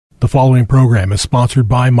following program is sponsored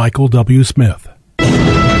by Michael W. Smith. The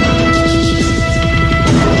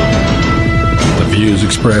views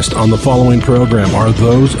expressed on the following program are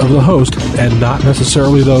those of the host and not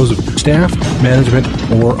necessarily those of staff, management,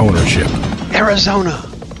 or ownership. Arizona,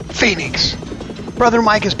 Phoenix. Brother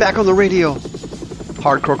Mike is back on the radio.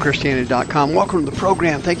 HardcoreChristianity.com. Welcome to the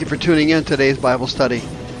program. Thank you for tuning in today's Bible study.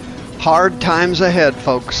 Hard times ahead,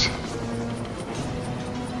 folks.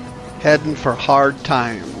 Heading for hard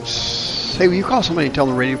times. Hey, will you call somebody and tell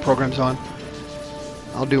them the radio program's on?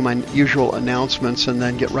 I'll do my usual announcements and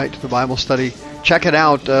then get right to the Bible study. Check it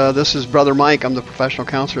out. This is Brother Mike. I'm the professional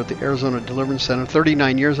counselor at the Arizona Deliverance Center.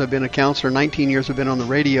 39 years I've been a counselor. 19 years I've been on the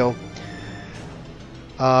radio.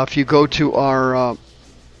 If you go to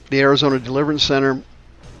the Arizona Deliverance Center,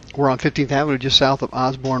 we're on 15th Avenue, just south of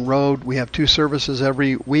Osborne Road. We have 2 services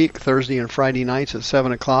every week, Thursday and Friday nights at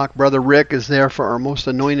 7 o'clock. Brother Rick is there for our Most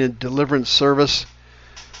Anointed Deliverance service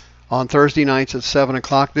on Thursday nights at 7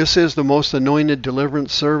 o'clock. This is the Most Anointed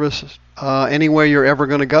Deliverance service anywhere you're ever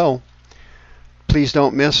going to go. Please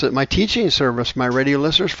don't miss it. My teaching service, my radio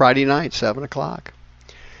listeners, Friday night, 7 o'clock.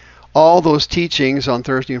 All those teachings on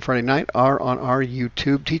Thursday and Friday night are on our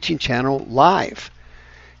YouTube teaching channel live.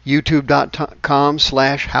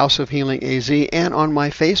 YouTube.com/House of Healing AZ, and on my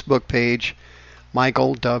Facebook page,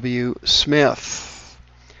 Michael W. Smith.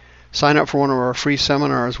 Sign up for one of our free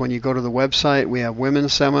seminars when you go to the website. We have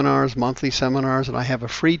women's seminars, monthly seminars, and I have a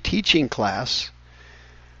free teaching class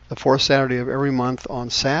the fourth Saturday of every month on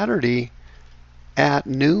Saturday at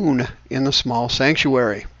noon in the small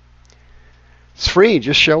sanctuary. It's free.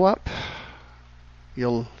 Just show up.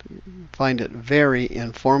 You'll find it very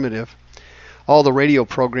informative. All the radio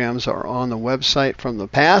programs are on the website from the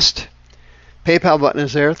past. PayPal button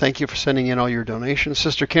is there. Thank you for sending in all your donations.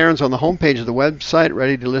 Sister Karen's on the homepage of the website,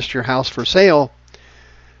 ready to list your house for sale.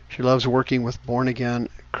 She loves working with born-again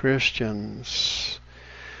Christians.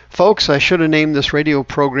 Folks, I should have named this radio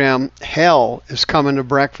program Hell is Coming to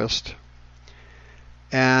Breakfast.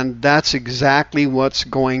 And that's exactly what's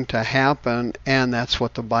going to happen, and that's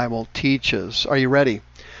what the Bible teaches. Are you ready?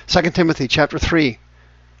 2 Timothy chapter 3.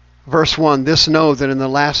 Verse 1, this know that in the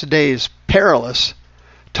last days perilous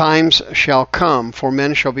times shall come, for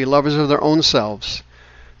men shall be lovers of their own selves.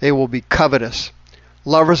 They will be covetous,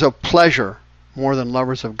 lovers of pleasure more than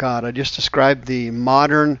lovers of God. I just described the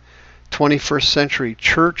modern 21st century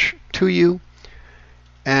church to you.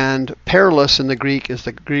 And perilous in the Greek is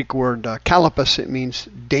the Greek word kalipos. It means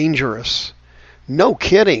dangerous. No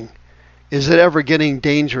kidding. Is it ever getting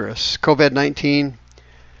dangerous? COVID-19.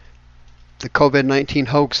 The COVID-19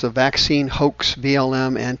 hoax, the vaccine hoax,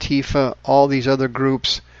 BLM, Antifa, all these other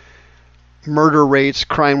groups, murder rates,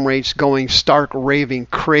 crime rates going stark raving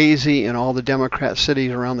crazy in all the Democrat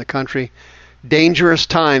cities around the country. Dangerous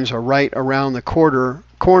times are right around the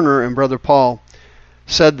corner, and Brother Paul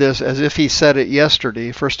said this as if he said it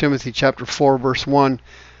yesterday. 1 Timothy chapter 4, verse 1,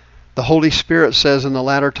 the Holy Spirit says, in the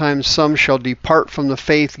latter times some shall depart from the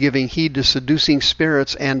faith, giving heed to seducing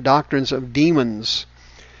spirits and doctrines of demons.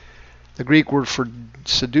 The Greek word for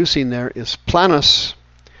seducing there is planos.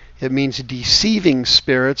 It means deceiving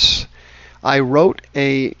spirits. I wrote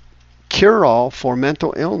a cure-all for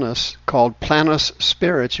mental illness called Planos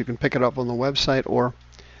Spirits. You can pick it up on the website or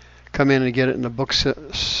come in and get it in the book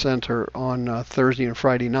center on Thursday and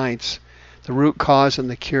Friday nights. The root cause and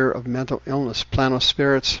the cure of mental illness, Planos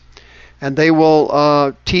Spirits. And they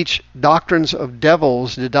will teach doctrines of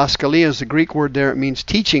devils. Didaskalia is the Greek word there. It means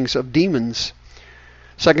teachings of demons.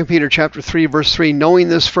 2 Peter chapter 3, verse 3, knowing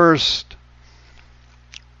this first,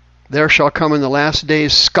 there shall come in the last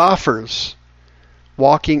days scoffers,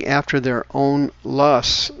 walking after their own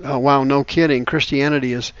lusts. Oh, wow, no kidding.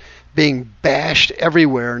 Christianity is being bashed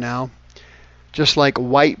everywhere now, just like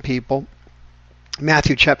white people.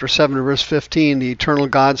 Matthew chapter 7, verse 15, the eternal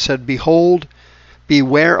God said, behold,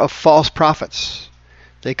 beware of false prophets.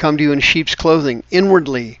 They come to you in sheep's clothing.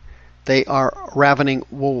 Inwardly, they are ravening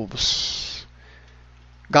wolves.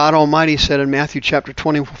 God Almighty said in Matthew chapter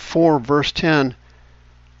 24, verse 10,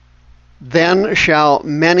 then shall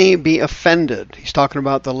many be offended. He's talking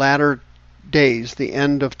about the latter days, the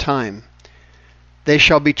end of time. They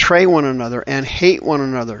shall betray one another and hate one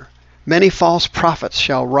another. Many false prophets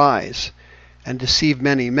shall rise and deceive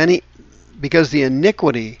many, because the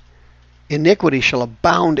iniquity shall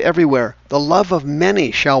abound everywhere. The love of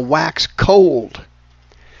many shall wax cold.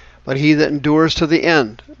 But he that endures to the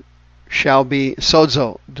end shall be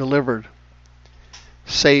sozo, delivered,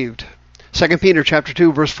 saved. 2 Peter chapter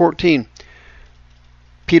 2, verse 14.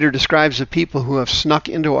 Peter describes the people who have snuck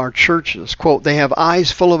into our churches. Quote, they have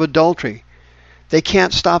eyes full of adultery. They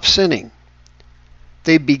can't stop sinning.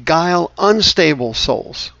 They beguile unstable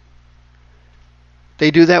souls.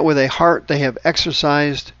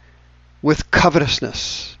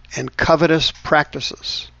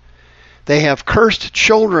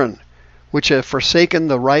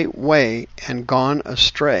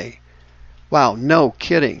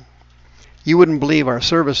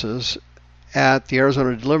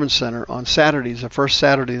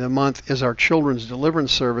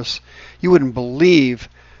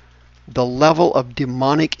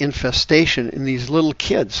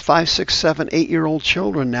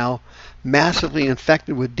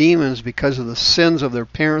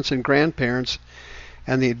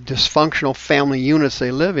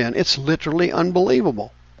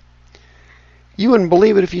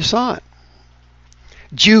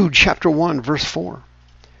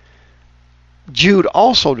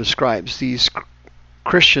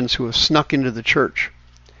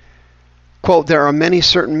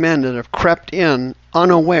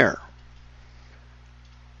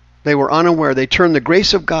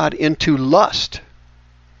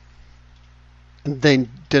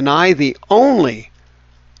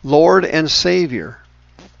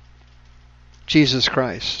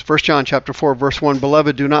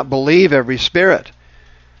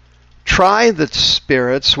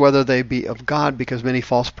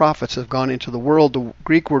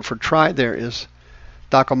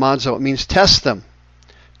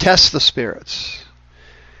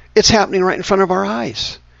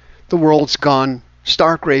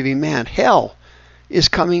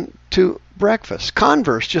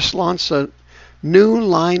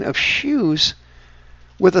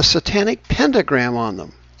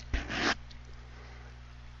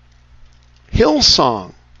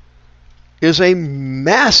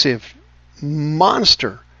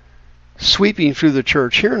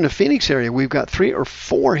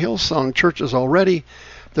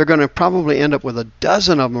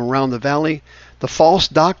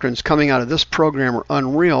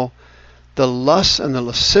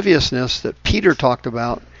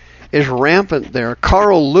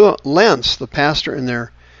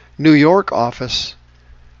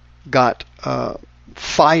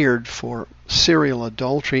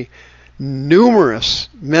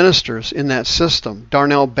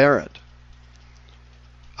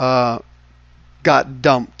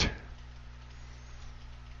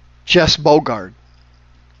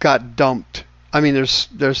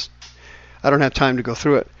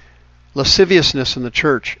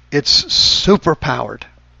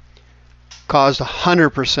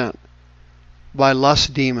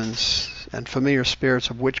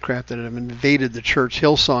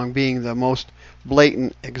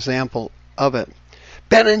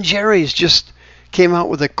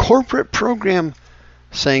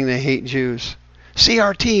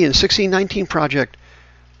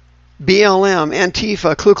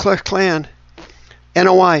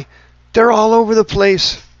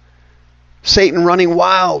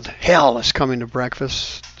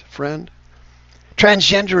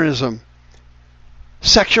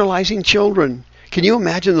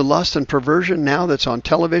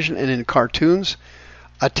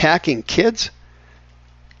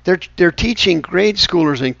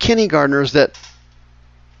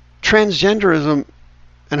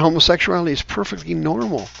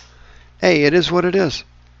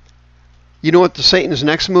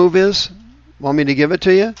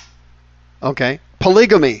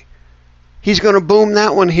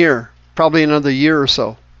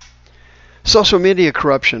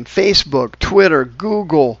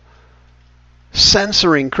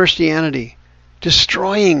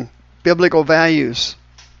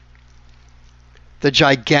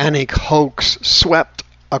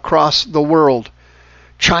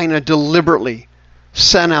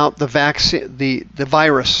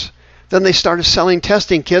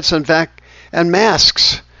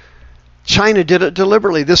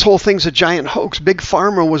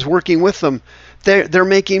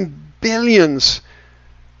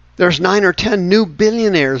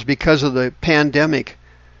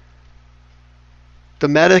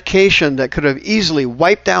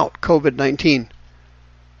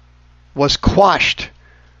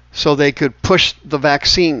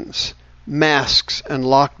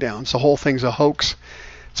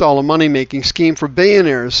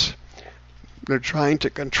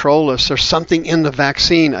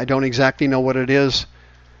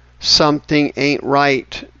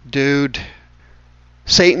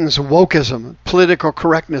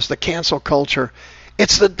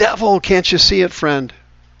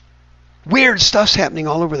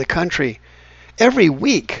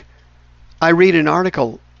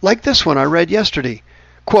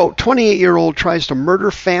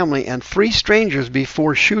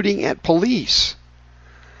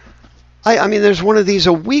 I mean, there's one of these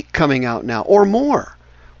a week coming out now, or more,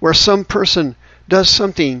 where some person does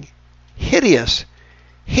something hideous,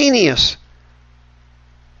 heinous,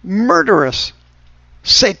 murderous,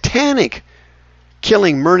 satanic.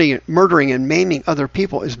 Killing, murdering, and maiming other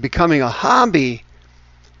people is becoming a hobby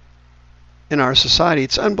in our society.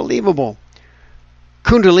 It's unbelievable.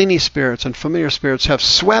 Kundalini spirits and familiar spirits have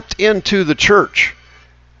swept into the church.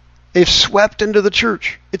 They've swept into the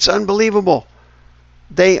church. It's unbelievable.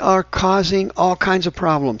 They are causing all kinds of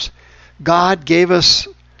problems. God gave us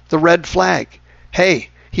the red flag. Hey,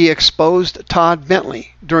 He exposed Todd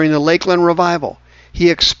Bentley during the Lakeland Revival.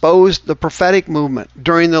 He exposed the prophetic movement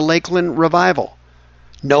during the Lakeland Revival.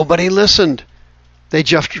 Nobody listened. They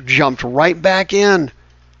just jumped right back in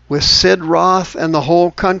with Sid Roth and the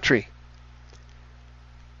whole country.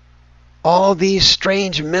 All these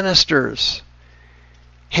strange ministers,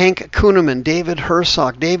 Hank Kuhneman, David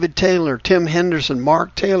Herzog, David Taylor, Tim Henderson,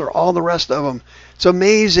 Mark Taylor, all the rest of them. It's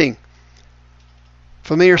amazing.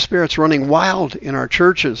 Familiar spirits running wild in our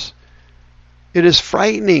churches. It is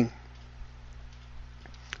frightening.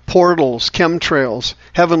 Portals, chemtrails,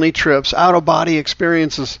 heavenly trips, out-of-body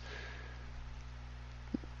experiences.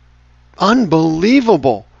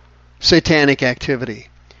 Unbelievable satanic activity.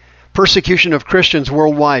 Persecution of Christians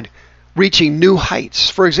worldwide reaching new heights.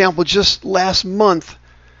 For example, just last month,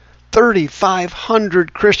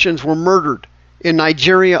 3,500 Christians were murdered in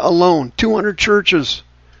Nigeria alone. 200 churches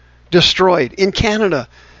destroyed. In Canada,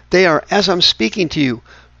 they are, as I'm speaking to you,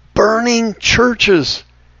 burning churches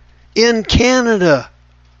in Canada.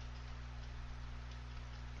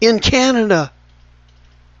 In Canada.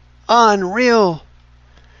 Unreal.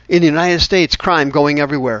 In the United States, crime going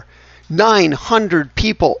everywhere. 900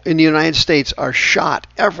 people in the United States are shot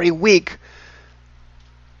every week.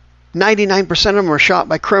 99% of them are shot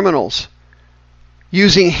by criminals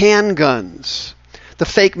using handguns. The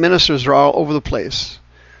fake ministers are all over the place.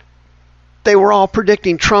 They were all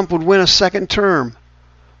predicting Trump would win a second term.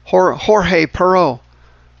 Jorge Perot,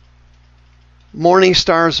 Morning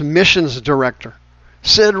Star's missions director.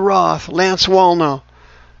 Sid Roth, Lance Wallnau,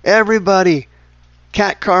 everybody,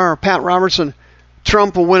 Kat Carr, Pat Robertson,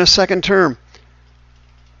 Trump will win a second term.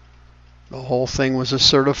 The whole thing was a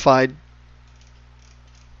certified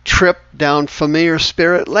trip down familiar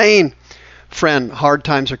spirit lane. Friend, hard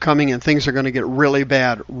times are coming and things are going to get really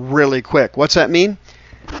bad really quick. What's that mean?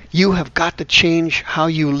 You have got to change how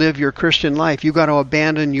you live your Christian life. You've got to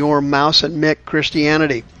abandon your mouse and Mick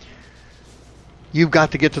Christianity. You've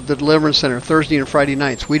got to get to the Deliverance Center Thursday and Friday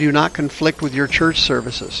nights. We do not conflict with your church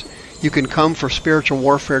services. You can come for spiritual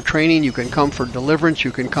warfare training. You can come for deliverance.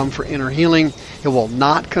 You can come for inner healing. It will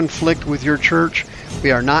not conflict with your church.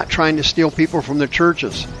 We are not trying to steal people from their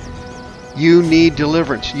churches. You need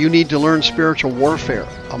deliverance. You need to learn spiritual warfare.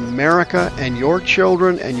 America and your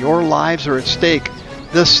children and your lives are at stake.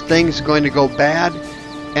 This thing's going to go bad,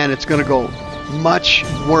 and it's going to go much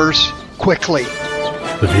worse quickly.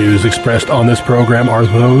 The views expressed on this program are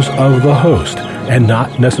those of the host and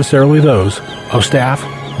not necessarily those of staff,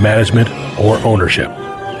 management, or ownership.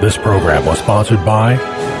 This program was sponsored by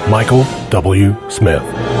Michael W. Smith.